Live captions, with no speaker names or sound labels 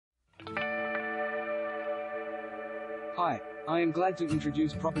Hi, I am glad to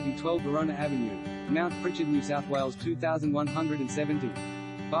introduce property 12 Verona Avenue, Mount Pritchard, New South Wales 2170.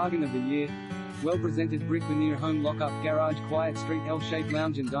 Bargain of the year. Well-presented brick veneer home lock-up garage, quiet street, L-shaped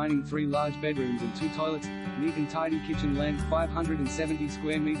lounge and dining, 3 large bedrooms and 2 toilets, neat and tidy kitchen, length 570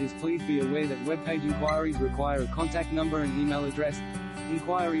 square meters. Please be aware that webpage inquiries require a contact number and email address.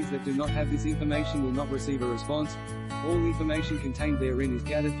 Inquiries that do not have this information will not receive a response. All information contained therein is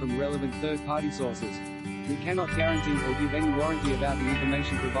gathered from relevant third-party sources. We cannot guarantee or give any warranty about the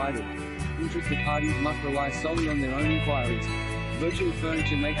information provided. Interested parties must rely solely on their own inquiries. Virtual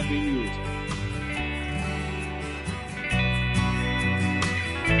furniture may have been used.